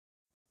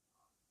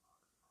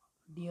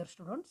Dear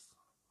students,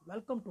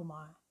 welcome to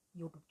my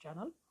YouTube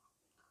channel.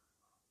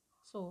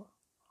 So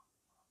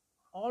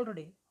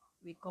already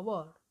we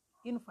covered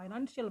in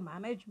financial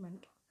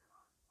management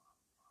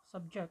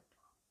subject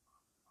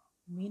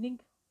meaning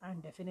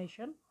and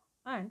definition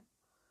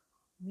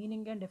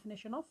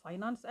of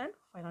finance and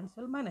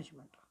financial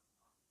management.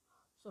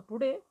 So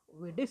today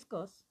we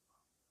discuss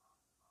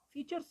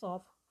features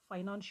of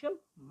financial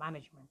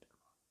management.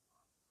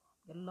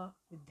 ಎಲ್ಲ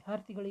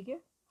ವಿದ್ಯಾರ್ಥಿಗಳಿಗೆ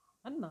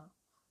ನನ್ನ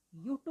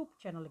YouTube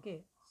ಚಾನಲ್ಗೆ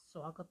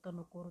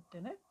ಸ್ವಾಗತವನ್ನು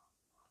ಕೋರುತ್ತೇನೆ.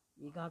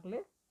 ಈಗಾಗಲೇ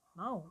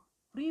ನಾವು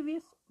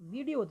previous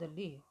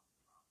ವಿಡಿಯೋದಲ್ಲಿ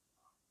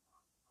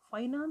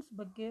finance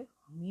ಬಗ್ಗೆ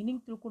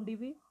ಮೀನಿಂಗ್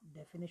ತಿಳ್ಕೊಂಡಿವಿ,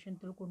 ಡೆಫಿನೇಷನ್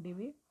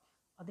ತಿಳ್ಕೊಂಡಿವಿ.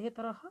 ಅದೇ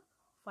ತರಹ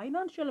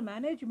ಫೈನಾನ್ಷಿಯಲ್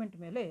ಮ್ಯಾನೇಜ್ಮೆಂಟ್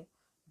ಮೇಲೆ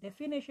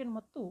ಡೆಫಿನೇಷನ್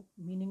ಮತ್ತು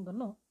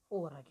ಮೀನಿಂಗನ್ನು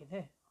ಓವರ್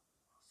ಆಗಿದೆ.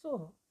 ಸೊ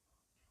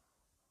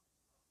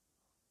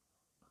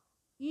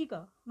ಈಗ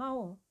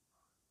ನಾವು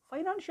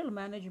ಫೈನಾನ್ಷಿಯಲ್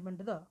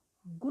ಮ್ಯಾನೇಜ್ಮೆಂಟ್ದ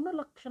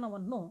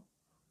ಗುಣಲಕ್ಷಣವನ್ನು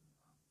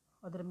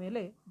ಅದರ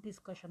ಮೇಲೆ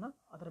ಡಿಸ್ಕಷನ್,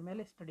 ಅದರ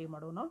ಮೇಲೆ ಸ್ಟಡಿ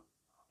ಮಾಡೋಣ.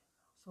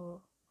 So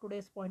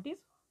today's point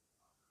is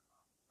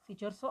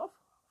features of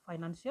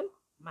financial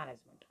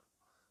management.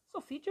 So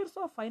features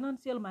of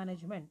financial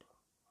management,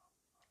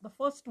 the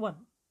first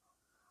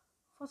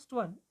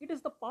one, it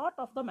is the part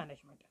of the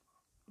management.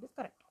 It is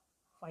correct.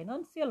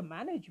 Financial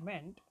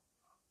management,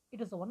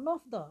 it is one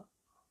of the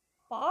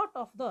part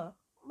of the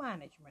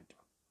management.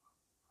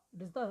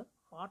 It is the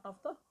part of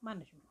the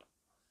management.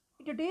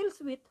 It deals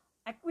with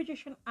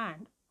acquisition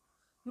and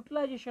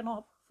utilization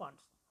of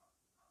funds.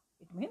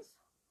 It means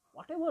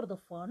whatever the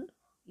fund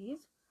is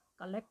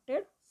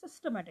collected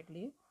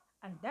systematically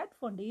and that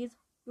fund is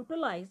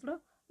utilized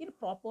in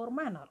proper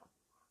manner.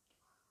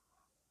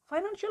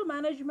 Financial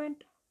management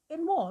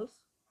involves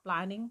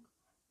planning,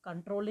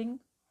 controlling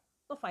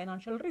the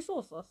financial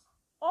resources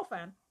of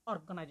an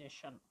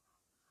organization.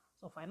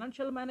 So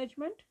financial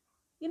management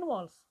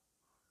involves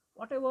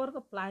whatever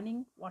the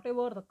planning,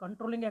 whatever the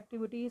controlling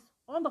activities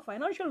on the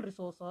financial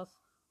resources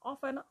of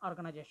an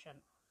organization.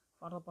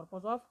 For the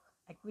purpose of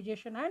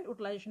acquisition and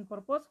utilization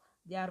purpose,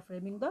 they are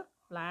framing the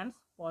plans,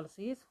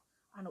 policies,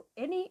 and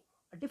any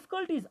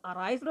difficulties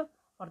arised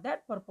for that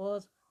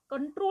purpose,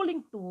 controlling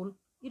tool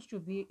is to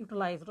be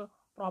utilized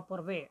proper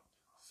way.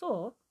 So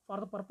for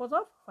the purpose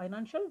of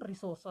financial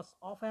resources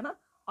of an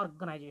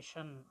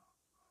organization.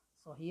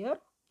 So here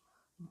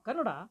in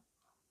Kannada,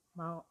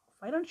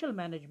 financial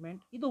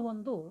management ಇದು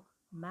ಒಂದು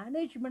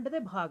ಮ್ಯಾನೇಜ್ಮೆಂಟ್ದೇ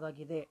ಭಾಗ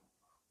ಆಗಿದೆ.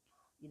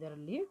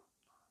 ಇದರಲ್ಲಿ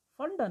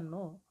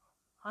ಫಂಡನ್ನು,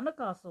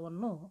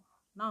 ಹಣಕಾಸನ್ನು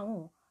ನಾವು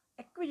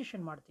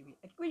ಎಕ್ವಿಜಿಷನ್ ಮಾಡ್ತೀವಿ.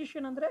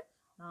 ಎಕ್ವಿಜಿಷನ್ ಅಂದರೆ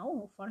ನಾವು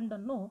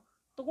ಫಂಡನ್ನು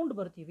ತಗೊಂಡು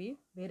ಬರ್ತೀವಿ,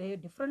 ಬೇರೆ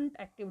ಡಿಫ್ರೆಂಟ್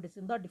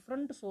ಆ್ಯಕ್ಟಿವಿಟೀಸಿಂದ,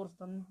 ಡಿಫ್ರೆಂಟ್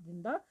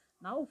ಸೋರ್ಸ್ದಿಂದ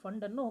ನಾವು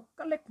ಫಂಡನ್ನು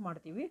ಕಲೆಕ್ಟ್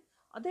ಮಾಡ್ತೀವಿ.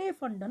 ಅದೇ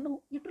ಫಂಡನ್ನು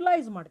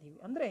ಯುಟಿಲೈಸ್ ಮಾಡ್ತೀವಿ,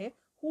 ಅಂದರೆ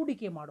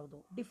ಹೂಡಿಕೆ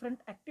ಮಾಡೋದು,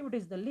 ಡಿಫ್ರೆಂಟ್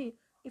ಆ್ಯಕ್ಟಿವಿಟೀಸ್ದಲ್ಲಿ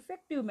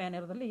ಇಫೆಕ್ಟಿವ್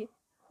ಮ್ಯಾನರ್ದಲ್ಲಿ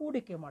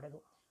ಹೂಡಿಕೆ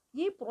ಮಾಡೋದು.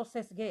 ಈ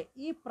ಪ್ರೋಸೆಸ್ಗೆ,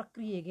 ಈ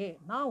ಪ್ರಕ್ರಿಯೆಗೆ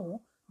ನಾವು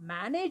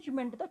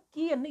ಮ್ಯಾನೇಜ್ಮೆಂಟ್ದ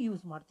ಕೀಯನ್ನು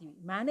ಯೂಸ್ ಮಾಡ್ತೀವಿ,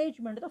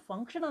 ಮ್ಯಾನೇಜ್ಮೆಂಟ್ದ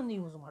ಫಂಕ್ಷನನ್ನು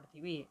ಯೂಸ್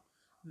ಮಾಡ್ತೀವಿ.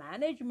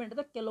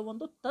 ಮ್ಯಾನೇಜ್ಮೆಂಟ್ದ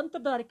ಕೆಲವೊಂದು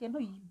ತಂತ್ರಗಾರಿಕೆಯನ್ನು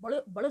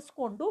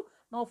ಬಳಸ್ಕೊಂಡು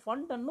ನಾವು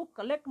ಫಂಡನ್ನು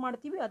ಕಲೆಕ್ಟ್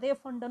ಮಾಡ್ತೀವಿ, ಅದೇ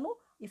ಫಂಡನ್ನು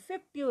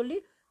ಇಫೆಕ್ಟಿವ್ಲಿ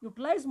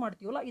ಯುಟಿಲೈಸ್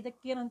ಮಾಡ್ತೀವಲ್ಲ,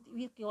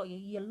 ಇದಕ್ಕೇನಂತೀವಿ,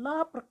 ಈ ಎಲ್ಲ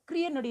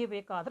ಪ್ರಕ್ರಿಯೆ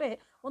ನಡೆಯಬೇಕಾದ್ರೆ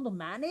ಒಂದು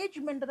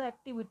ಮ್ಯಾನೇಜ್ಮೆಂಟ್ದ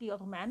ಆ್ಯಕ್ಟಿವಿಟಿ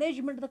ಅಥವಾ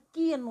ಮ್ಯಾನೇಜ್ಮೆಂಟ್ದ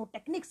ಕೀಯನ್ನು,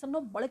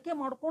 ಟೆಕ್ನಿಕ್ಸನ್ನು ಬಳಕೆ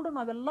ಮಾಡಿಕೊಂಡು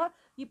ನಾವೆಲ್ಲ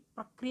ಈ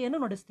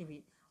ಪ್ರಕ್ರಿಯೆಯನ್ನು ನಡೆಸ್ತೀವಿ.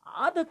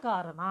 ಆದ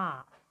ಕಾರಣ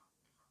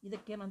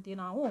ಇದಕ್ಕೇನಂತೀವಿ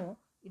ನಾವು,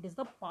 it is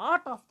the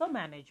part of the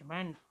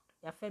management.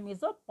 FM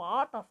is a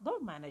part of the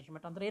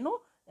management. ಅಂದ್ರೆ ಏನು,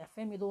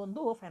 FM ಇದು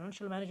ಒಂದು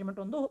ಫೈನಾನ್ಷಿಯಲ್ ಮ್ಯಾನೇಜ್ಮೆಂಟ್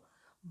ಒಂದು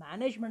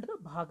ಮ್ಯಾನೇಜ್ಮೆಂಟ್ದ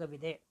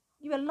ಭಾಗವಿದೆ.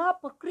 ಇವೆಲ್ಲ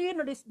ಪ್ರಕ್ರಿಯೆ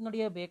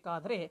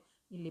ನಡೆಯಬೇಕಾದ್ರೆ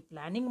ಇಲ್ಲಿ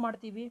ಪ್ಲ್ಯಾನಿಂಗ್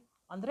ಮಾಡ್ತೀವಿ,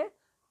 ಅಂದರೆ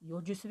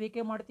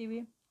ಯೋಜಿಸುವಿಕೆ ಮಾಡ್ತೀವಿ,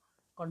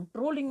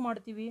 ಕಂಟ್ರೋಲಿಂಗ್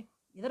ಮಾಡ್ತೀವಿ.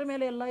 ಇದರ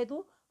ಮೇಲೆ ಎಲ್ಲ ಇದು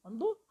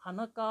ಒಂದು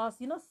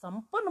ಹಣಕಾಸಿನ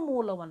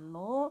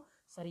ಸಂಪನ್ಮೂಲವನ್ನು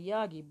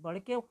ಸರಿಯಾಗಿ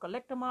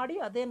ಕಲೆಕ್ಟ್ ಮಾಡಿ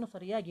ಅದನ್ನು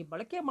ಸರಿಯಾಗಿ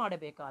ಬಳಕೆ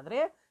ಮಾಡಬೇಕಾದ್ರೆ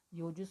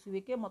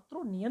ಯೋಜಿಸುವಿಕೆ ಮತ್ತು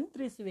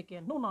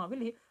ನಿಯಂತ್ರಿಸುವಿಕೆಯನ್ನು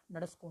ನಾವಿಲ್ಲಿ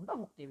ನಡೆಸ್ಕೊಂಡು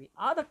ಹೋಗ್ತೀವಿ.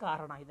 ಆದ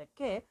ಕಾರಣ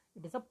ಇದಕ್ಕೆ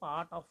it is a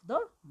part of the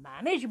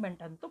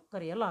management ಅಂತ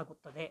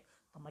ಕರೆಯಲಾಗುತ್ತದೆ.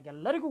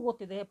 ತಮಗೆಲ್ಲರಿಗೂ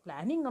ಗೊತ್ತಿದೆ,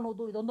 ಪ್ಲ್ಯಾನಿಂಗ್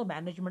ಅನ್ನೋದು ಇದೊಂದು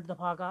ಮ್ಯಾನೇಜ್ಮೆಂಟ್ದ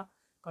ಭಾಗ,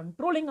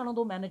 ಕಂಟ್ರೋಲಿಂಗ್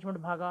ಅನ್ನೋದು ಮ್ಯಾನೇಜ್ಮೆಂಟ್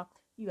ಭಾಗ.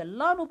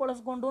 ಇವೆಲ್ಲನೂ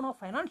ಬಳಸ್ಕೊಂಡು ನಾವು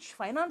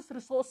ಫೈನಾನ್ಸ್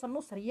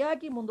ರಿಸೋರ್ಸನ್ನು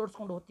ಸರಿಯಾಗಿ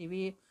ಮುಂದೂಡಿಸ್ಕೊಂಡು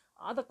ಹೋಗ್ತೀವಿ.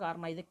 ಆದ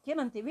ಕಾರಣ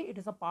ಇದಕ್ಕೇನಂತೀವಿ,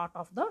 it is a part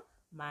of the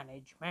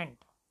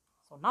management.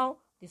 So ನಾವು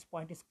this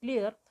point is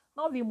clear.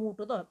 Now we move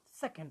to the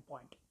second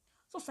point.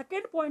 So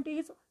second point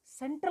is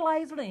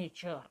centralized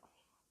nature.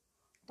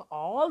 So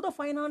all the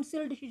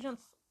financial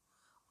decisions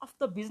of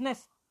the business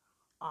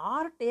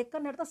are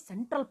taken at the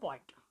central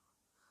point.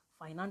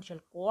 Financial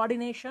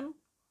coordination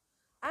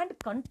and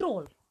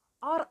control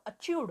are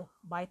achieved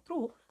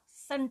through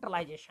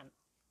centralization.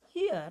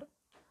 Here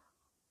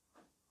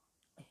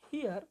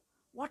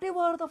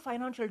whatever the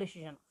financial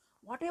decision,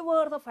 whatever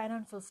the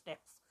financial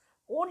steps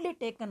only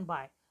taken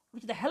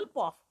with the help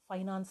of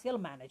financial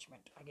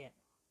management. Again,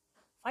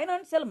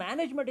 financial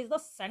management is the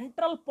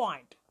central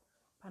point.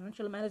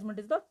 Financial management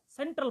is the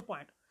central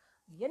point.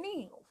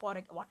 For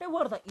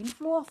whatever the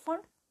inflow of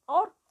fund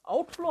or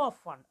outflow of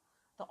fund,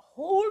 the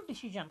whole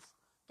decisions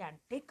can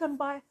taken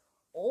by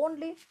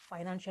only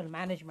financial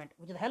management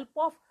with the help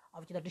of,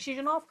 with the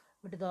decision of,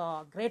 with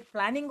the great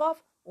planning of,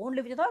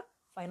 only with the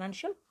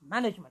financial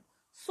management.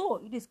 So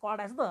it is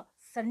called as the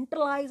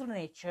centralized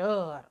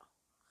nature.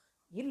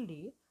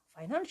 ಇಲ್ಲಿ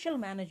financial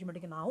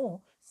ಮ್ಯಾನೇಜ್ಮೆಂಟ್ಗೆ ನಾವು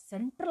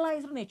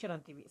centralised nature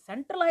ಅಂತೀವಿ.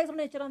 Centralised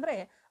nature ಅಂದರೆ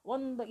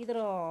ಒಂದು ಇದರ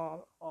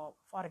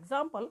for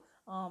example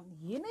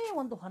ಏನೇ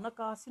ಒಂದು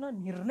ಹಣಕಾಸಿನ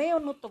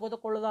ನಿರ್ಣಯವನ್ನು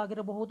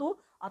ತೆಗೆದುಕೊಳ್ಳೋದಾಗಿರಬಹುದು,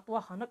 ಅಥವಾ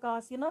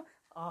ಹಣಕಾಸಿನ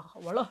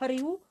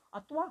ಒಳಹರಿವು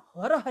ಅಥವಾ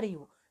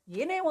ಹೊರಹರಿವು,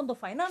 ಏನೇ ಒಂದು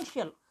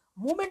ಫೈನಾನ್ಷಿಯಲ್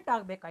ಮೂಮೆಂಟ್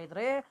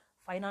ಆಗಬೇಕಾದ್ರೆ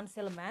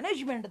ಫೈನಾನ್ಷಿಯಲ್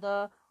ಮ್ಯಾನೇಜ್ಮೆಂಟ್ದ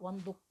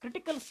ಒಂದು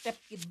ಕ್ರಿಟಿಕಲ್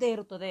ಸ್ಟೆಪ್ ಇದ್ದೇ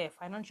ಇರುತ್ತದೆ.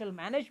 ಫೈನಾನ್ಷಿಯಲ್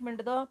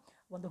ಮ್ಯಾನೇಜ್ಮೆಂಟ್ದ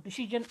ಒಂದು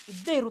ಡಿಸಿಷನ್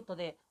ಇದ್ದೇ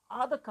ಇರುತ್ತದೆ.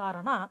 ಆದ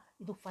ಕಾರಣ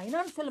ಇದು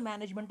ಫೈನಾನ್ಷಿಯಲ್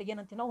ಮ್ಯಾನೇಜ್ಮೆಂಟ್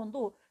ಏನಂತ ನಾವು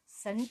ಒಂದು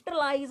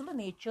ಸೆಂಟ್ರಲೈಸ್ಡ್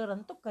ನೇಚರ್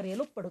ಅಂತ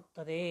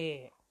ಕರೆಯಲ್ಪಡುತ್ತದೆ.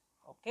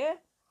 ಓಕೆ,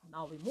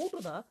 ನಾವು we move to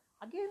the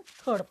again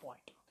third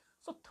point.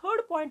 So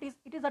third point is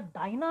it is a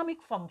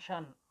dynamic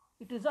function.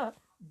 It is a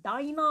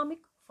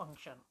dynamic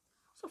function.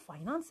 So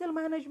financial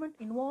management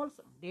involves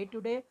day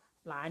to day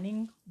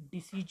planning,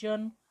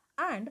 decision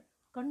and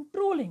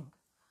controlling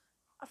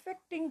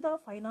affecting the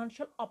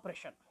financial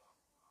operation.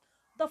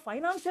 The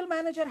financial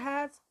manager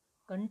has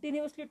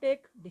continuously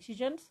take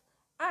decisions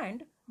and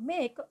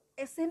make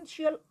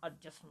essential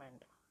adjustment.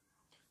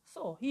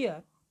 So here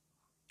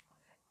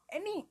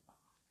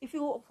if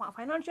you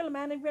financial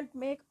management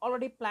make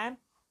already plan,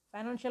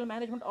 financial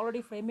management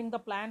already framing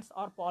the plans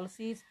or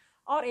policies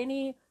or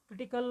any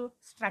critical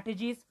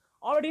strategies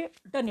already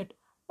done it,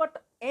 but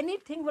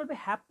anything will be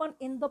happen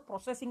in the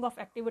processing of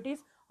activities,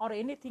 or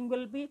anything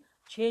will be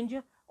change,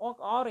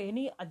 or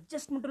any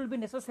adjustment will be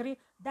necessary.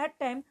 That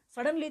time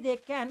suddenly they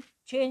can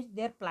change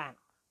their plan.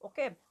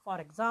 Okay, for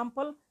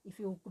example, if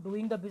you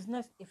doing the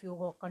business, if you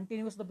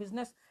continues the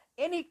business,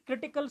 any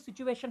critical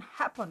situation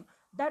happen,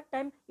 that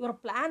time your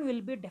plan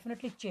will be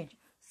definitely changed.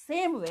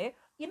 Same way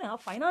in a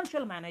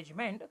financial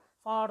management,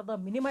 for the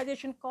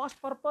minimization cost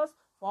purpose,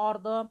 for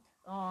the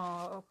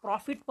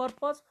profit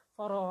purpose,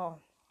 for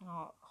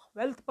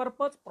wealth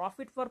purpose,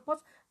 profit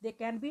purpose, they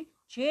can be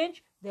change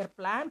their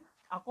plan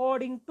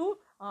according to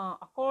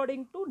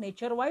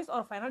nature wise,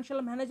 or financial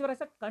manager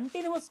as a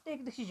continuous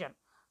take decision.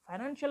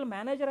 Financial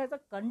manager as a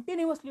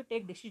continuously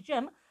take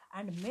decision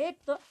and make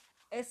the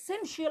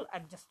essential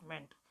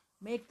adjustment.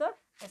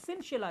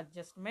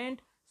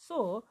 So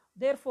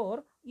therefore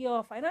your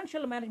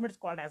financial management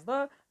is called as the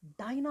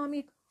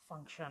dynamic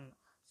function.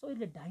 So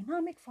ಇಲ್ಲಿ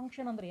dynamic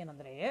function ಅಂದ್ರೆ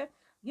ಏನಂದ್ರೆ,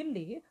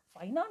 ಇಲ್ಲಿ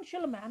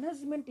financial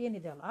management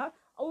ಏನಿದೆ ಅಲ್ಲ,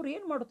 ಅವ್ರು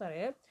ಏನು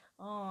ಮಾಡ್ತಾರೆ,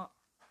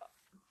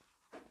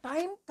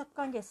 time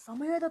ತಕ್ಕಂಗೆ,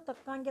 ಸಮಯದ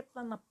ತಕ್ಕಂಗೆ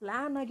ತನ್ನ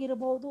ಪ್ಲ್ಯಾನ್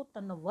ಆಗಿರ್ಬೋದು,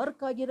 ತನ್ನ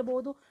ವರ್ಕ್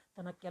ಆಗಿರ್ಬೋದು,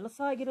 ತನ್ನ ಕೆಲಸ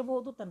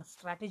ಆಗಿರ್ಬೋದು, ತನ್ನ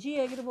ಸ್ಟ್ರಾಟಜಿ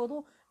ಆಗಿರ್ಬೋದು,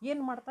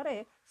 ಏನು ಮಾಡ್ತಾರೆ,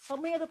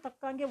 ಸಮಯದ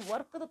ತಕ್ಕಂಗೆ,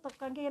 ವರ್ಕ್ದ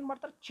ತಕ್ಕಂಗೆ ಏನು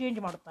ಮಾಡ್ತಾರೆ,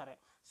 ಚೇಂಜ್ ಮಾಡ್ತಾರೆ.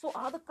 ಸೊ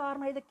ಆದ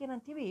ಕಾರಣ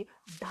ಇದಕ್ಕೇನಂತೀವಿ,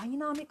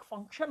 ಡೈನಾಮಿಕ್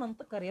ಫಂಕ್ಷನ್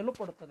ಅಂತ ಕರೆಯಲು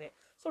ಪಡುತ್ತದೆ.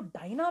 ಸೊ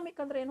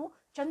ಡೈನಾಮಿಕ್ ಅಂದ್ರೆ ಏನು,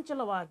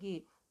 ಚಂಚಲವಾಗಿ.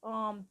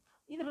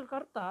 ಇದರ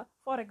ಅರ್ಥ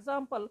ಫಾರ್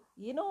ಎಕ್ಸಾಂಪಲ್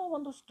ಏನೋ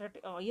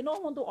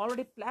ಒಂದು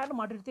ಆಲ್ರೆಡಿ ಪ್ಲ್ಯಾನ್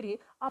ಮಾಡಿರ್ತೀರಿ,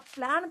 ಆ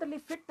ಪ್ಲ್ಯಾನ್ದಲ್ಲಿ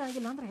ಫಿಟ್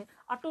ಆಗಿಲ್ಲ ಅಂದರೆ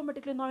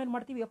ಆಟೋಮೆಟಿಕ್ಲಿ ನಾವೇನು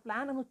ಮಾಡ್ತೀವಿ, ಆ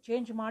ಪ್ಲ್ಯಾನನ್ನು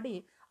ಚೇಂಜ್ ಮಾಡಿ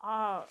ಆ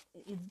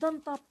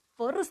ಇದ್ದಂಥ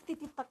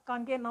ಪರಿಸ್ಥಿತಿ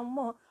ತಕ್ಕಂಗೆ ನಮ್ಮ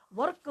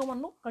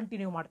ವರ್ಕವನ್ನು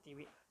ಕಂಟಿನ್ಯೂ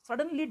ಮಾಡ್ತೀವಿ.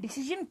 ಸಡನ್ಲಿ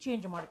ಡಿಸಿಷನ್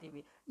ಚೇಂಜ್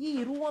ಮಾಡ್ತೀವಿ. ಈ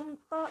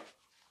ಇರುವಂಥ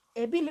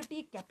ಎಬಿಲಿಟಿ,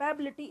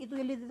 ಕೆಪಾಬಿಲಿಟಿ ಇದು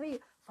ಎಲ್ಲಿದೆ,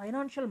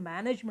 ಫೈನಾನ್ಷಿಯಲ್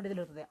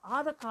ಮ್ಯಾನೇಜ್ಮೆಂಟ್ದಲ್ಲಿರ್ತದೆ.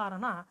 ಆದ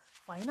ಕಾರಣ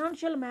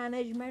financial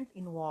management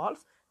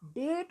involves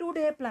day to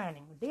day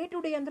planning. Day to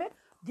day ಅಂದರೆ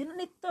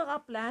ದಿನನಿತ್ಯ ಆ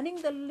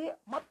ಪ್ಲ್ಯಾನಿಂಗ್ದಲ್ಲಿ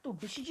ಮತ್ತು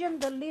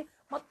ಡಿಸಿಷನ್ದಲ್ಲಿ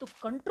ಮತ್ತು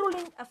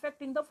controlling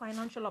affecting the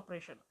financial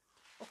operation.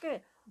 Okay,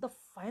 the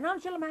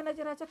financial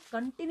manager as a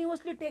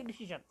continuously take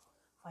decision.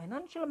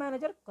 Financial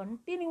manager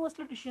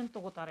continuously decision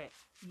ತಗೋತಾರೆ.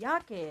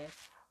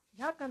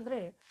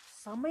 ಯಾಕಂದರೆ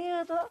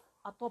ಸಮಯದ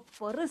ಅಥವಾ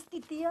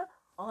ಪರಿಸ್ಥಿತಿಯ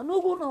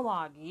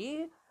ಅನುಗುಣವಾಗಿ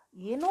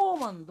ಏನೋ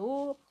ಒಂದು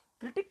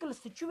ಕ್ರಿಟಿಕಲ್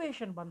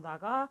ಸಿಚುವೇಶನ್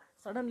ಬಂದಾಗ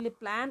ಸಡನ್ಲಿ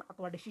ಪ್ಲ್ಯಾನ್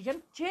ಅಥವಾ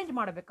ಡಿಸಿಷನ್ ಚೇಂಜ್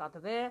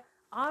ಮಾಡಬೇಕಾಗ್ತದೆ.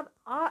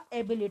 ಆ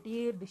ಎಬಿಲಿಟಿ,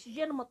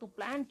 ಡಿಸಿಷನ್ ಮತ್ತು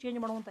ಪ್ಲ್ಯಾನ್ ಚೇಂಜ್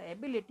ಮಾಡುವಂಥ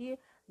ಎಬಿಲಿಟಿ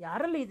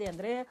ಯಾರಲ್ಲಿ ಇದೆ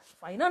ಅಂದರೆ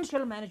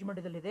financial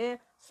ಮ್ಯಾನೇಜ್ಮೆಂಟ್ದಲ್ಲಿದೆ.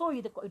 So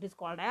it is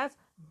called as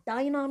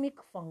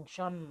dynamic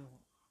function.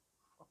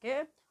 Okay,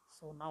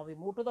 so ನಾವು we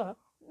move to the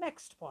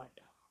next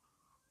point.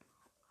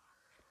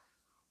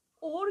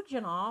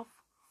 Origin of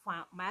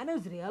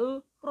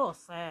managerial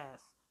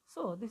process.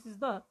 So this is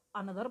the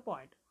another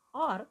point,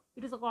 or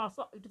it is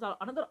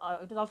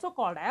also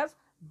called as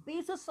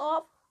basis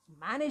of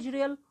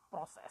managerial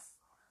process.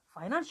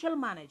 Financial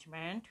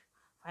management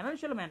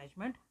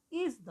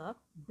is the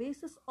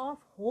basis of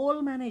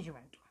whole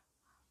management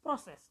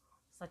process,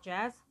 such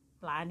as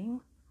planning,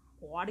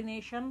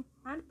 coordination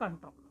and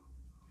control.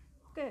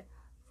 Okay,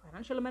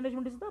 financial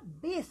management is the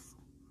base.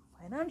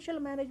 Financial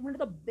management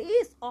is the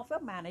base of a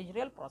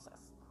managerial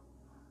process.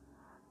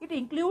 It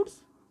includes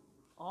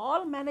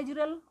all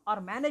managerial or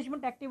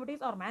management activities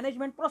or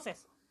management process,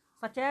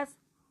 such as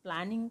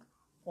planning,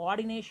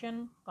 coordination,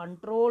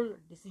 control,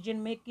 decision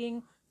making,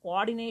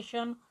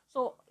 coordination.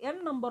 So n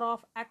number of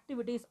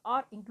activities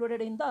are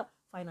included in the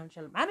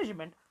financial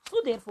management. So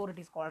therefore it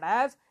is called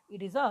as,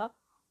 it is a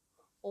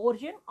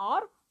origin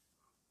or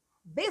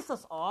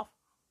basis of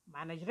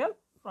managerial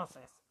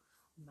process.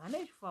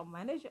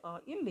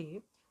 ಇಲ್ಲಿ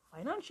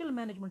financial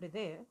management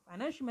ಇದೆ.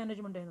 Financial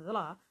management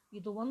ಏನದಲ್ಲ,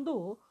 ಇದು ಒಂದು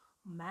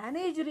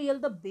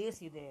ಮ್ಯಾನೇಜರಿಯಲ್ದ base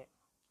ಇದೆ.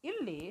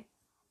 ಇಲ್ಲಿ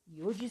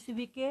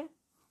ಯೋಜಿಸುವಿಕೆ,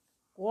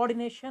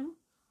 coordination,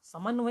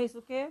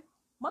 ಸಮನ್ವಯಿಸುವಿಕೆ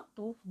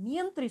ಮತ್ತು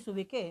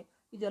ನಿಯಂತ್ರಿಸುವಿಕೆ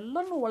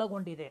ಇದೆಲ್ಲನೂ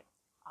ಒಳಗೊಂಡಿದೆ.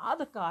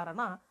 ಆದ ಕಾರಣ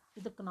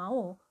ಇದಕ್ಕೆ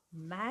ನಾವು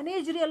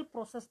ಮ್ಯಾನೇಜರಿಯಲ್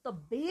ಪ್ರೊಸೆಸ್ ದ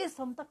ಬೇಸ್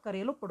ಅಂತ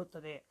ಕರೆಯಲು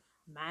ಪಡುತ್ತದೆ.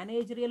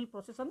 ಮ್ಯಾನೇಜರಿಯಲ್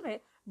ಪ್ರೊಸೆಸ್ ಅಂದರೆ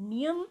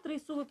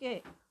ನಿಯಂತ್ರಿಸುವಿಕೆ,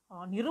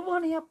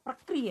 ನಿರ್ವಹಣೆಯ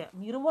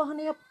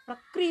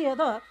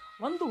ಪ್ರಕ್ರಿಯೆದ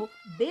ಒಂದು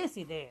ಬೇಸ್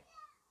ಇದೆ.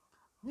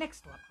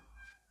 ನೆಕ್ಸ್ಟ್ ಒನ್,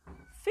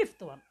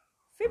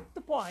 ಫಿಫ್ತ್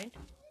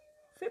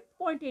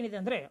ಪಾಯಿಂಟ್ ಏನಿದೆ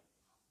ಅಂದರೆ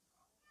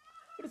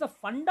it is a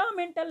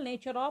fundamental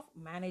nature of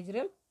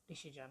managerial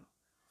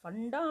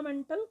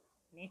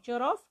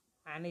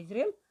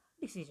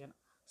decision.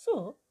 So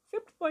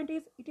fifth point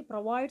is it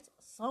provides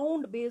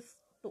sound base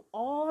to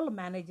all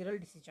managerial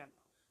decision.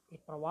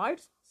 It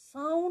provides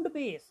sound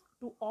base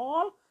to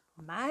all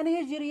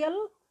managerial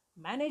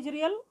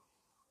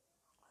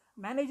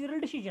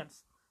decisions.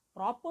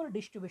 Proper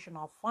distribution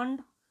of fund,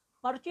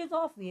 purchase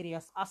of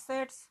various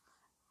assets,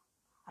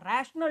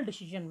 rational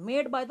decision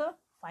made by the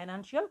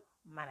financial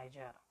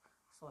manager.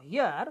 So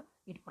here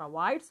it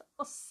provides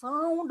a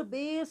sound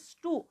base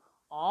to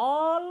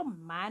all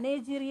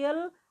managerial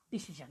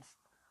decisions.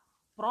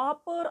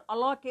 Proper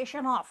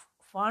allocation of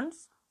funds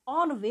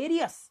on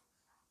various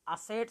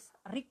assets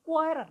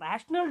require a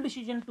rational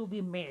decision to be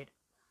made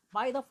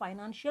by the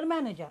financial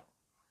manager.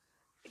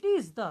 It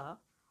is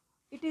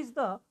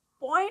the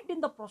point in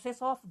the process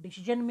of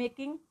decision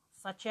making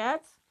such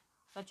as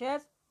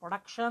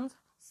productions,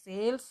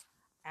 sales,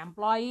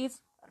 employees,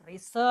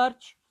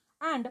 research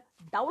and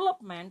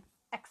development,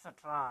 etc.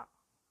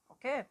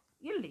 Okay,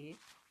 ಇಲ್ಲಿ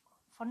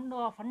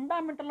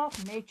fundamental of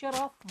nature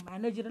of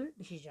managerial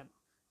decision.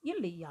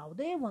 ಇಲ್ಲಿ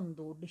ಯಾವುದೇ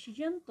ಒಂದು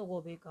decision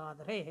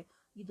ತಗೋಬೇಕಾದರೆ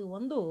ಇದು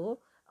ಒಂದು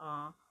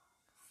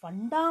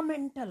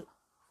fundamental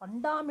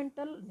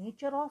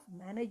nature of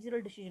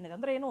managerial decision ಇದೆ.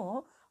 ಅಂದರೆ ಏನು,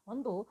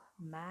 ಒಂದು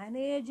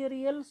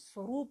ಮ್ಯಾನೇಜರಿಯಲ್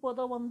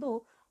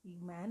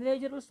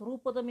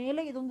ಸ್ವರೂಪದ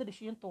ಮೇಲೆ ಇದೊಂದು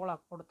ಡಿಸಿಷನ್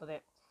ತಗೊಳಕ್ಕೆ ಕೊಡುತ್ತದೆ.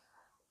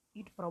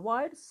 It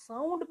provide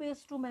sound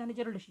base to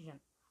managerial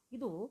decision.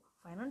 ಇದು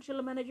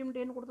ಫೈನಾನ್ಷಿಯಲ್ ಮ್ಯಾನೇಜ್ಮೆಂಟ್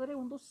ಏನು ಕೊಡ್ತದೆ,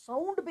 ಒಂದು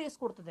ಸೌಂಡ್ ಬೇಸ್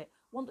ಕೊಡ್ತದೆ,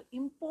 ಒಂದು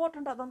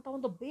ಇಂಪಾರ್ಟೆಂಟ್ ಆದಂಥ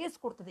ಒಂದು ಬೇಸ್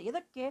ಕೊಡ್ತದೆ.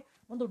 ಇದಕ್ಕೆ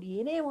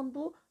ಏನೇ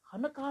ಒಂದು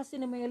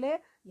ಹಣಕಾಸಿನ ಮೇಲೆ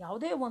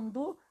ಯಾವುದೇ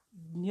ಒಂದು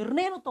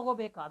ನಿರ್ಣಯನ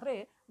ತಗೋಬೇಕಾದ್ರೆ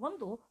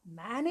ಒಂದು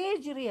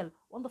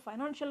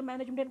ಫೈನಾನ್ಷಿಯಲ್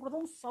ಮ್ಯಾನೇಜ್ಮೆಂಟ್ ಏನು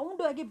ಕೊಡ್ತದೆ, ಒಂದು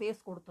ಸೌಂಡ್ ಆಗಿ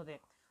ಬೇಸ್ ಕೊಡ್ತದೆ.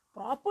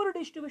 Proper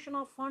distribution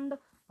of fund,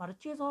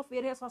 purchase of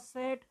various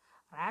asset,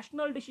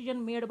 rational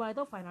decision made by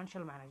the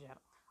financial manager.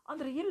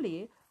 ಅಂದರೆ ಇಲ್ಲಿ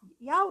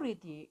ಯಾವ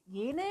ರೀತಿ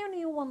ಏನೇ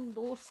ನೀವು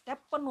ಒಂದು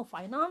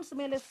ಫೈನಾನ್ಸ್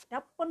ಮೇಲೆ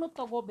ಸ್ಟೆಪ್ಪನ್ನು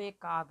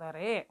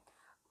ತಗೋಬೇಕಾದರೆ,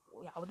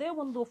 ಯಾವುದೇ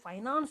ಒಂದು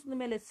ಫೈನಾನ್ಸ್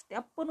ಮೇಲೆ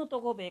ಸ್ಟೆಪ್ಪನ್ನು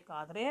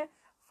ತಗೋಬೇಕಾದರೆ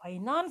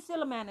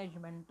ಫೈನಾನ್ಷಿಯಲ್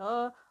ಮ್ಯಾನೇಜ್ಮೆಂಟ್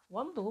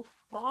ಒಂದು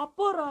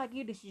ಪ್ರಾಪರ್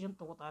ಆಗಿ ಡಿಸಿಷನ್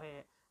ತಗೋತಾರೆ.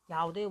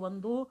 ಯಾವುದೇ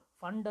ಒಂದು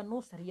ಫಂಡನ್ನು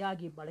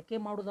ಸರಿಯಾಗಿ ಬಳಕೆ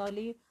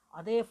ಮಾಡೋದಾಗಲಿ,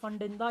 ಅದೇ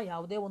ಫಂಡಿಂದ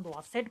ಯಾವುದೇ ಒಂದು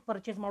ಅಸೆಟ್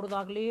ಪರ್ಚೇಸ್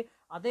ಮಾಡೋದಾಗಲಿ,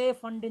 ಅದೇ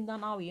ಫಂಡಿಂದ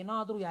ನಾವು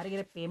ಏನಾದರೂ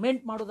ಯಾರಿಗಾರ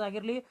ಪೇಮೆಂಟ್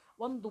ಮಾಡೋದಾಗಿರಲಿ,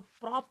 ಒಂದು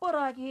ಪ್ರಾಪರ್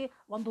ಆಗಿ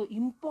ಒಂದು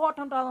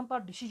ಇಂಪಾರ್ಟೆಂಟ್ ಆದಂಥ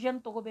ಡಿಸಿಷನ್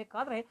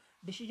ತಗೋಬೇಕಾದ್ರೆ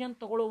ಡಿಸಿಷನ್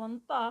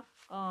ತಗೊಳ್ಳುವಂಥ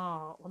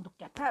ಒಂದು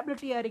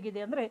ಕೆಪಾಬಿಲಿಟಿ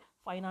ಯಾರಿಗಿದೆ ಅಂದರೆ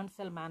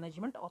ಫೈನಾನ್ಷಿಯಲ್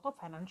ಮ್ಯಾನೇಜ್ಮೆಂಟ್ ಅಥವಾ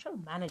ಫೈನಾನ್ಷಿಯಲ್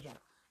ಮ್ಯಾನೇಜರ್.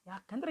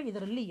 ಯಾಕಂದರೆ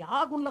ಇದರಲ್ಲಿ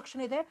ಯಾವ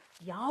ಗುಣಲಕ್ಷಣ ಇದೆ,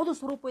 ಯಾವುದು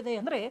ಸ್ವರೂಪ ಇದೆ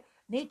ಅಂದರೆ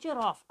ನೇಚರ್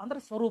ಆಫ್ ಅಂದರೆ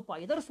ಸ್ವರೂಪ.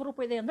 ಇದರ ಸ್ವರೂಪ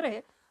ಇದೆ ಅಂದರೆ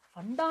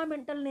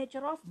fundamental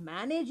nature of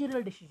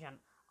managerial decision,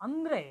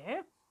 ಅಂದರೆ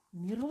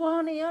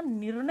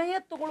ನಿರ್ಣಯ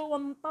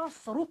ತಗೊಳ್ಳುವಂಥ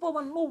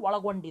ಸ್ವರೂಪವನ್ನು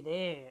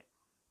ಒಳಗೊಂಡಿದೆ.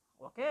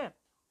 ಓಕೆ,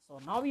 ಸೊ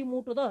ನಾವು we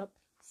move to the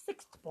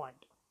sixth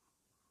point.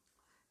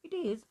 It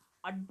is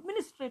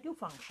administrative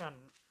function.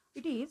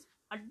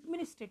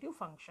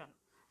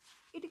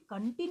 It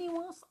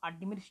continuous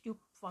administrative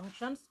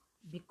functions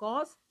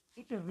because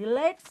it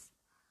relates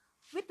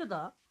with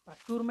the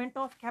procurement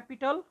of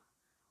capital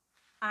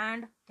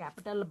and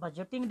capital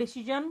budgeting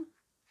decision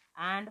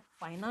and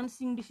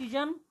financing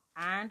decision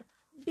and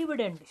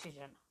dividend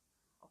decision.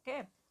 Okay,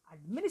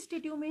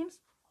 administrative means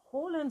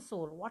whole and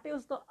soul. Whatever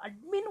the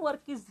admin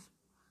work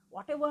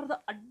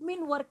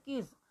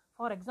is,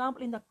 for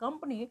example in the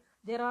company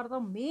there are the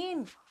main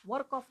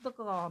work of the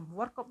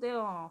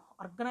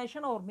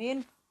organization, or main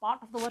part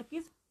of the work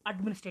is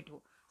administrative.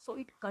 So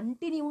it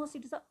continuous,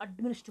 it is an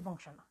administrative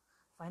function.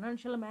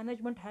 Financial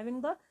management having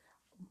the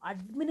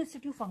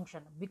administrative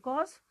function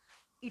because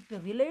it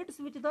relates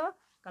with the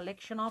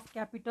collection of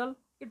capital,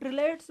 it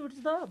relates with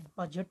the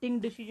budgeting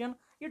decision,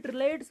 it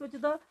relates with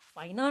the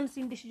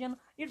financing decision,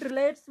 it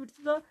relates with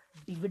the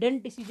dividend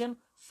decision.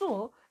 So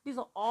these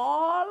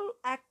all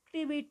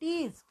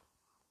activities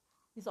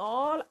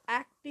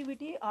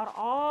or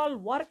all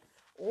work,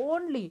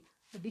 only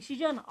the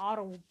decision or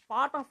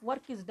part of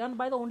work is done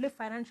by the only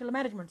financial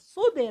management.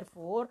 So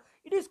therefore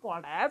it is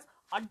called as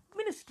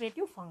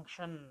administrative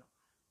function.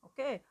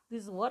 Okay,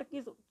 this work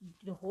is,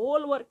 the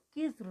whole work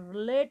is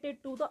related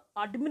to the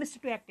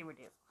administrative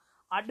activities,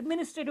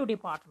 administrative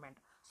department.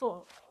 So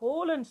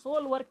whole and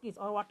sole work is,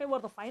 or whatever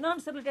the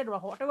finance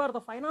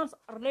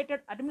related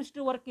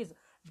administrative work is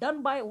done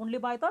by only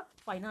by the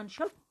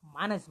financial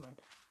management.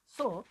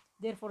 So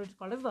therefore it is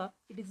called as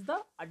it is the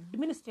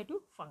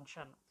administrative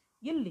function.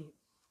 ಇಲ್ಲಿ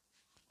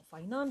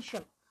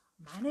financial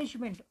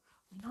management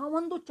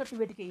ನಾವೊಂದು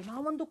ಚಟುವಟಿಕೆ,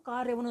 ನಾವೊಂದು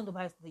ಕಾರ್ಯವನ್ನು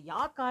ನಿಭಾಯಿಸ್ತದೆ.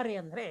 ಯಾವ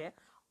ಕಾರ್ಯ ಅಂದರೆ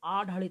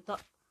ಆಡಳಿತ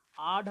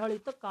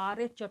ಆಡಳಿತ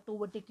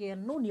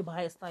ಕಾರ್ಯಚಟುವಟಿಕೆಯನ್ನು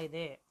ನಿಭಾಯಿಸ್ತಾ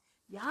ಇದೆ.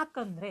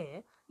 ಯಾಕಂದರೆ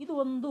ಇದು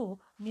ಒಂದು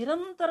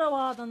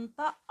ನಿರಂತರವಾದಂಥ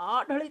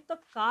ಆಡಳಿತ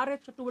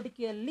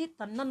ಕಾರ್ಯಚಟುವಟಿಕೆಯಲ್ಲಿ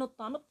ತನ್ನನ್ನು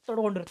ತಾನು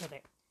ತೊಡಗೊಂಡಿರ್ತದೆ.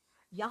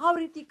 ಯಾವ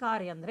ರೀತಿ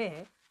ಕಾರ್ಯ ಅಂದರೆ,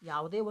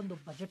 ಯಾವುದೇ ಒಂದು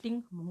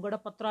ಬಜೆಟಿಂಗ್ ಮುಂಗಡ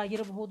ಪತ್ರ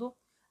ಆಗಿರಬಹುದು,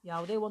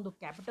 ಯಾವುದೇ ಒಂದು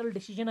ಕ್ಯಾಪಿಟಲ್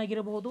ಡಿಸಿಷನ್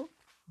ಆಗಿರಬಹುದು,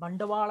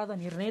 ಬಂಡವಾಳದ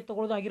ನಿರ್ಣಯ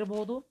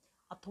ತಗೊಳ್ಳೋದಾಗಿರಬಹುದು,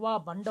 ಅಥವಾ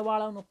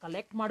ಬಂಡವಾಳವನ್ನು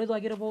ಕಲೆಕ್ಟ್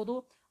ಮಾಡೋದಾಗಿರಬಹುದು,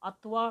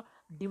 ಅಥವಾ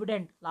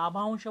ಡಿವಿಡೆಂಡ್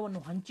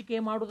ಲಾಭಾಂಶವನ್ನು ಹಂಚಿಕೆ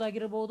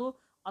ಮಾಡೋದಾಗಿರಬಹುದು,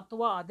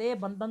 ಅಥವಾ ಅದೇ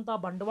ಬಂದಂಥ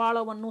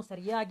ಬಂಡವಾಳವನ್ನು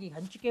ಸರಿಯಾಗಿ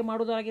ಹಂಚಿಕೆ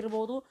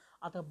ಮಾಡೋದಾಗಿರ್ಬೋದು,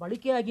 ಅಥವಾ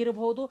ಬಳಕೆ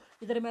ಆಗಿರಬಹುದು.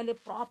 ಇದರ ಮೇಲೆ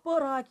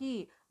ಪ್ರಾಪರ್ ಆಗಿ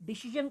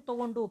ಡಿಸಿಷನ್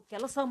ತಗೊಂಡು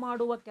ಕೆಲಸ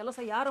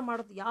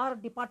ಯಾರು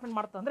ಡಿಪಾರ್ಟ್ಮೆಂಟ್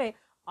ಮಾಡ್ತಾರೆ ಅಂದರೆ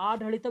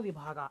ಆಡಳಿತ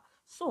ವಿಭಾಗ.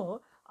 ಸೊ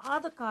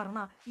ಆದ ಕಾರಣ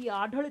ಈ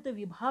ಆಡಳಿತ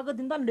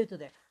ವಿಭಾಗದಿಂದ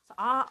ನಡೆಯುತ್ತದೆ.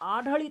 ಆ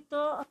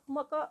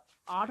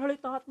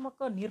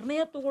ಆಡಳಿತಾತ್ಮಕ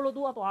ನಿರ್ಣಯ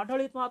ತಗೊಳ್ಳೋದು ಅಥವಾ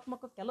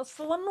ಆಡಳಿತಾತ್ಮಕ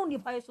ಕೆಲಸವನ್ನು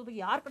ನಿಭಾಯಿಸೋದು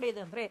ಯಾರ ಕಡೆ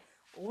ಇದೆ ಅಂದರೆ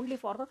only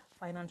for the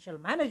financial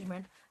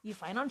management. ಈ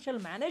ಫೈನಾನ್ಷಿಯಲ್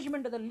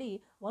ಮ್ಯಾನೇಜ್ಮೆಂಟದಲ್ಲಿ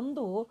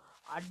ಒಂದು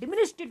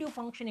ಅಡ್ಮಿನಿಸ್ಟ್ರೇಟಿವ್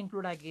ಫಂಕ್ಷನ್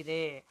ಇನ್ಕ್ಲೂಡ್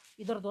ಆಗಿದೆ.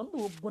 ಇದರದೊಂದು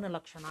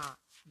ಗುಣಲಕ್ಷಣ.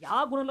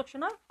 ಯಾವ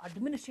ಗುಣಲಕ್ಷಣ?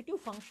 ಅಡ್ಮಿನಿಸ್ಟ್ರೇಟಿವ್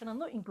ಫಂಕ್ಷನ್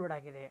ಅನ್ನು ಇನ್ಕ್ಲೂಡ್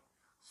ಆಗಿದೆ.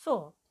 ಸೊ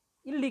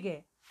ಇಲ್ಲಿಗೆ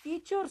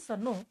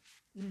ಫೀಚರ್ಸನ್ನು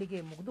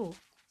ಇಲ್ಲಿಗೆ ಮುಗಿದು,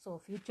 ಸೊ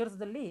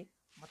ಫ್ಯೂಚರ್ಸ್ದಲ್ಲಿ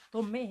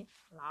ಮತ್ತೊಮ್ಮೆ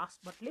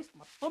ಲಾಸ್ಟ್ ಬಟ್ ಲೀಸ್ಟ್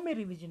ಮತ್ತೊಮ್ಮೆ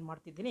ರಿವಿಷನ್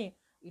ಮಾಡ್ತಿದ್ದೀನಿ.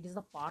 It is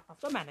the part of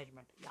the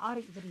management.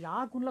 ಇದರ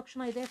ಯಾವ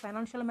ಗುಣಲಕ್ಷಣ ಇದೆ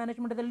ಫೈನಾನ್ಷಿಯಲ್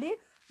ಮ್ಯಾನೇಜ್ಮೆಂಟದಲ್ಲಿ?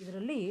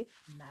 ಇದರಲ್ಲಿ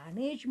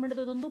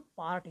ಮ್ಯಾನೇಜ್ಮೆಂಟ್ದೊಂದು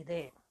ಪಾರ್ಟ್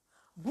ಇದೆ.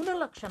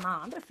 ಗುಣಲಕ್ಷಣ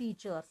ಅಂದರೆ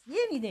ಫೀಚರ್ಸ್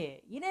ಏನಿದೆ,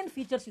 ಏನೇನು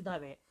ಫೀಚರ್ಸ್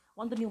ಇದ್ದಾವೆ.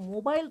 ಒಂದು ನೀವು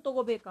ಮೊಬೈಲ್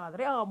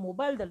ತೊಗೋಬೇಕಾದ್ರೆ ಆ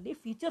ಮೊಬೈಲ್ದಲ್ಲಿ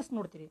ಫೀಚರ್ಸ್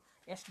ನೋಡ್ತೀರಿ.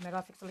 ಎಷ್ಟು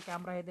ಮೆಗಾಪಿಕ್ಸೆಲ್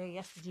ಕ್ಯಾಮ್ರಾ ಇದೆ,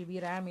 ಎಷ್ಟು GB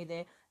ರ್ಯಾಮ್ ಇದೆ,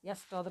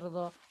 ಎಷ್ಟು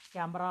ಅದರದ್ದು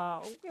camera,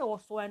 okay,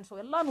 so and so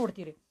ಎಲ್ಲ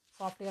ನೋಡ್ತೀರಿ.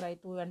 ಸಾಫ್ಟ್ವೇರ್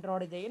ಆಯಿತು,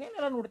 ಆಂಡ್ರಾಯ್ಡ್ ಇದೆ,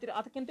 ಏನೇನೆಲ್ಲ ನೋಡ್ತೀರಿ,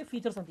 ಅದಕ್ಕಿಂತ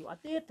ಫೀಚರ್ಸ್ ಅಂತೀವಿ.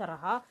 ಅದೇ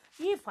ತರಹ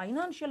ಈ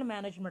ಫೈನಾನ್ಷಿಯಲ್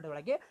ಮ್ಯಾನೇಜ್ಮೆಂಟ್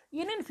ಒಳಗೆ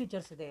ಏನೇನು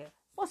ಫೀಚರ್ಸ್ ಇದೆ?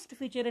 ಫಸ್ಟ್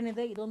ಫೀಚರ್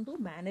ಏನಿದೆ? ಇದೊಂದು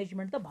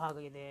ಮ್ಯಾನೇಜ್ಮೆಂಟ್ದ ಭಾಗ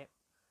ಇದೆ.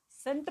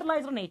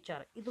 Centralised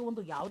nature. ಇದು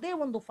ಒಂದು ಯಾವುದೇ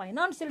ಒಂದು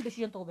ಫೈನಾನ್ಷಿಯಲ್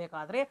ಡಿಸಿಷನ್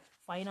ತಗೋಬೇಕಾದ್ರೆ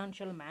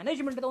ಫೈನಾನ್ಷಿಯಲ್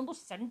ಮ್ಯಾನೇಜ್ಮೆಂಟ್ ಒಂದು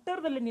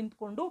ಸೆಂಟರ್ದಲ್ಲಿ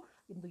ನಿಂತ್ಕೊಂಡು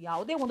ಇದು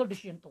ಯಾವುದೇ ಒಂದು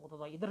ಡಿಸಿಷನ್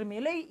ತಗೋತದೆ.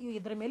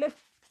 ಇದರ ಮೇಲೆ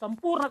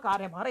ಸಂಪೂರ್ಣ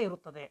ಕಾರ್ಯಭಾರ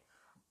ಇರುತ್ತದೆ.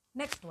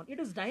 Next one,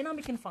 it is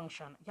dynamic in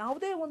function.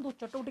 ಯಾವುದೇ ಒಂದು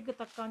ಚಟುವಟಿಕೆ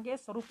ತಕ್ಕಂಗೆ,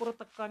 ಸ್ವರೂಪರ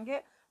ತಕ್ಕಂಗೆ,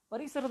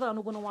 ಪರಿಸರದ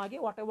ಅನುಗುಣವಾಗಿ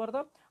ವಾಟ್ ಎವರ್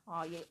ದ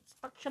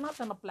ತಕ್ಷಣ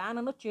ತನ್ನ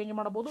ಪ್ಲ್ಯಾನನ್ನು ಚೇಂಜ್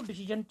ಮಾಡಬಹುದು,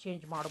 ಡಿಸಿಷನ್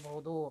ಚೇಂಜ್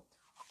ಮಾಡಬಹುದು.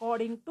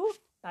 According to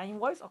time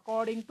wise,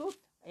 according to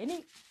any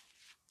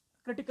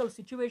critical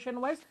situation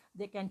wise,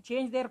 they can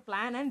change their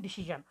plan and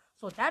decision.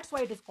 So that's why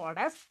it is called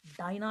as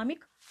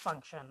dynamic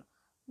function.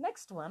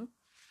 Next one,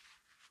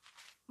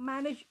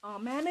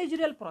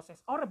 managerial process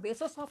or a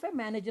basis of a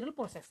managerial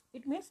process.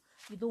 It means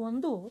idu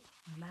ondu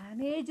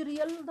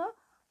managerial the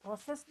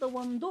process the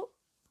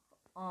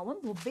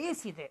ಒಂದು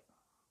base ಇದೆ.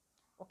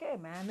 Okay,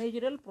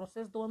 managerial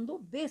ಪ್ರೊಸೆಸ್ದು ಒಂದು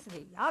base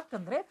ಇದೆ.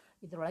 ಯಾಕಂದರೆ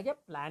ಇದರೊಳಗೆ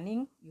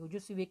planning,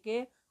 ಯೋಜಿಸುವಿಕೆ,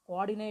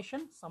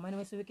 coordination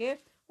ಸಮನ್ವಯಿಸುವಿಕೆ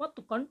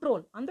ಮತ್ತು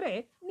control ಅಂದರೆ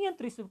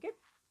ನಿಯಂತ್ರಿಸುವಿಕೆ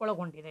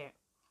ಒಳಗೊಂಡಿದೆ.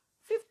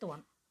 Fifth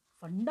one,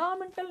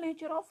 fundamental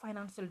nature of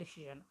financial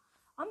decision.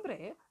 ಅಂದರೆ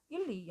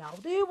ಇಲ್ಲಿ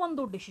ಯಾವುದೇ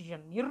ಒಂದು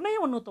ಡಿಸಿಷನ್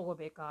ನಿರ್ಣಯವನ್ನು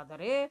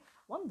ತಗೋಬೇಕಾದರೆ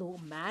ಒಂದು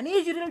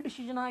ಮ್ಯಾನೇಜರಿಯಲ್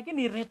ಡಿಸಿಷನ್ ಆಗಿ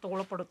ನಿರ್ಣಯ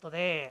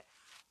ತಗೊಳ್ಳಲ್ಪಡುತ್ತದೆ.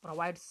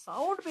 Provide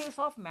sound base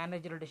of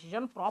managerial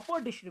decision,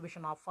 proper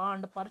distribution of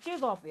fund,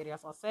 purchase of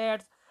various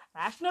assets,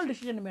 rational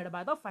decision made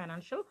by the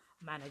financial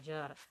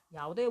manager.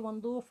 ಯಾವುದೇ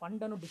ಒಂದು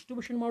ಫಂಡನ್ನು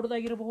ಡಿಸ್ಟ್ರಿಬ್ಯೂಷನ್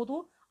ಮಾಡೋದಾಗಿರಬಹುದು,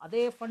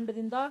 ಅದೇ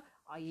ಫಂಡ್ದಿಂದ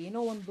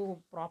ಏನೋ ಒಂದು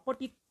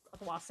ಪ್ರಾಪರ್ಟಿ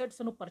ಅಥವಾ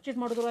ಅಸೆಟ್ಸನ್ನು ಪರ್ಚೇಸ್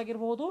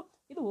ಮಾಡೋದಾಗಿರ್ಬೋದು.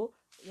 ಇದು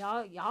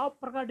ಯಾವ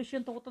ಪ್ರಕಾರ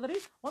ಡಿಸಿಷನ್ ತಗೋತದ ರೀ?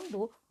 ಒಂದು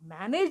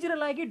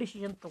ಮ್ಯಾನೇಜರಲ್ ಆಗಿ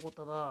ಡಿಸಿಷನ್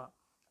ತಗೋತದ.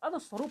 ಅದು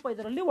ಸ್ವರೂಪ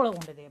ಇದರಲ್ಲಿ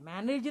ಒಳಗೊಂಡಿದೆ.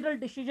 ಮ್ಯಾನೇಜರಲ್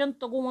ಡಿಸಿಷನ್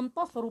ತಗೋವಂಥ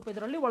ಸ್ವರೂಪ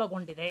ಇದರಲ್ಲಿ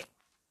ಒಳಗೊಂಡಿದೆ.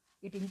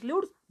 It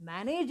includes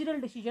managerial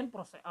decision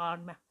process.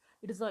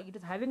 It is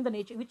having the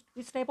nature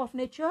which type of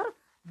nature?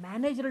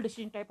 Managerial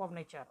decision type of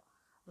nature.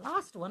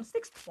 Last one,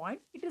 sixth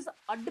point, it is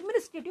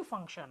administrative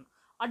function.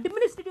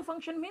 Administrative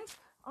function means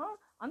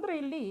ಅಂದರೆ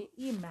ಇಲ್ಲಿ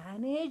ಈ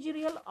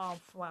managerial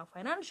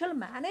financial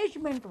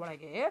management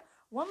ಒಳಗೆ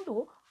ಒಂದು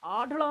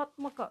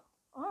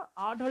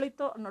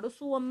ಆಡಳಿತ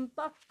ನಡೆಸುವಂಥ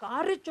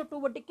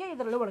ಕಾರ್ಯಚಟುವಟಿಕೆ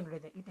ಇದರಲ್ಲಿ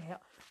ಒಳಗಡೆ.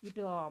 It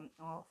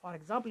for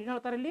example ಏನು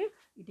ಹೇಳ್ತಾರೆ ಇಲ್ಲಿ?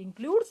 It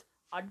includes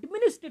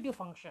administrative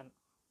function.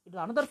 ಇದು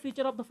another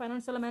feature of the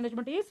financial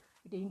management is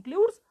it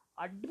includes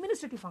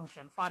administrative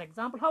function. For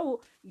example, how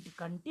it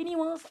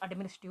continuous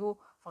administrative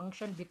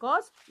function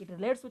because it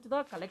relates with the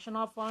collection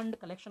of fund,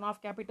 collection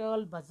of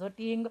capital,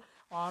 budgeting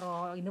or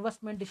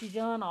investment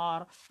decision or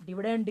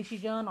dividend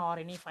decision or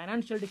any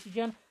financial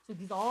decision. So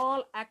these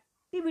all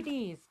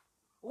activities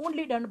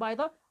only done by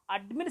the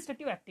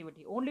administrative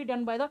activity, only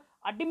done by the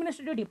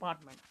administrative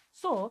department.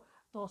 So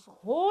those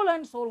whole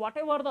and soul,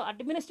 whatever the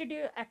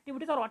administrative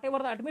activities or whatever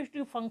the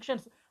administrative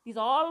functions, these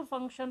all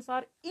functions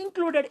are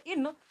included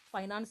in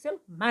financial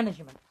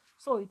management.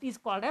 So it is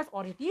called as,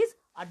 or it is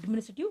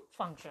administrative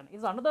function.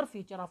 Is another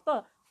feature of the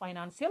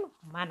financial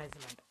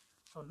management.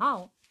 So now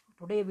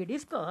today we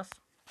discussed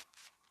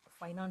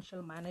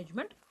financial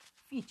management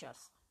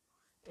features.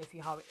 If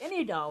you have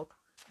any doubt,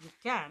 you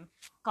can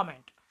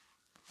comment.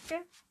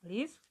 Okay,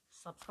 please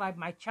subscribe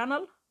my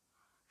channel,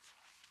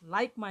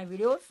 like my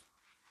videos.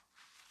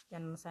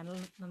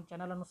 ನನ್ನ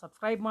ಚಾನಲನ್ನು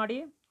subscribe ಮಾಡಿ,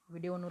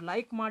 ವಿಡಿಯೋವನ್ನು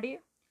like ಮಾಡಿ.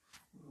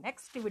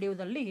 Next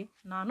ವಿಡಿಯೋದಲ್ಲಿ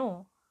ನಾನು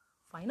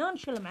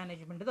financial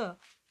ಮ್ಯಾನೇಜ್ಮೆಂಟ್ದ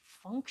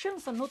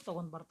ಫಂಕ್ಷನ್ಸನ್ನು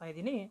ತೊಗೊಂಡು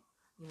ಬರ್ತಾಯಿದ್ದೀನಿ.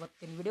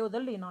 ಇವತ್ತಿನ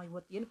ವಿಡಿಯೋದಲ್ಲಿ ನಾವು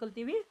ಇವತ್ತು ಏನು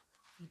ಕಲ್ತೀವಿ?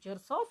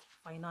 Features of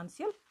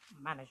financial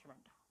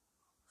management.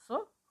 So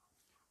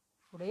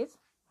today's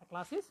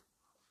class is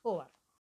over.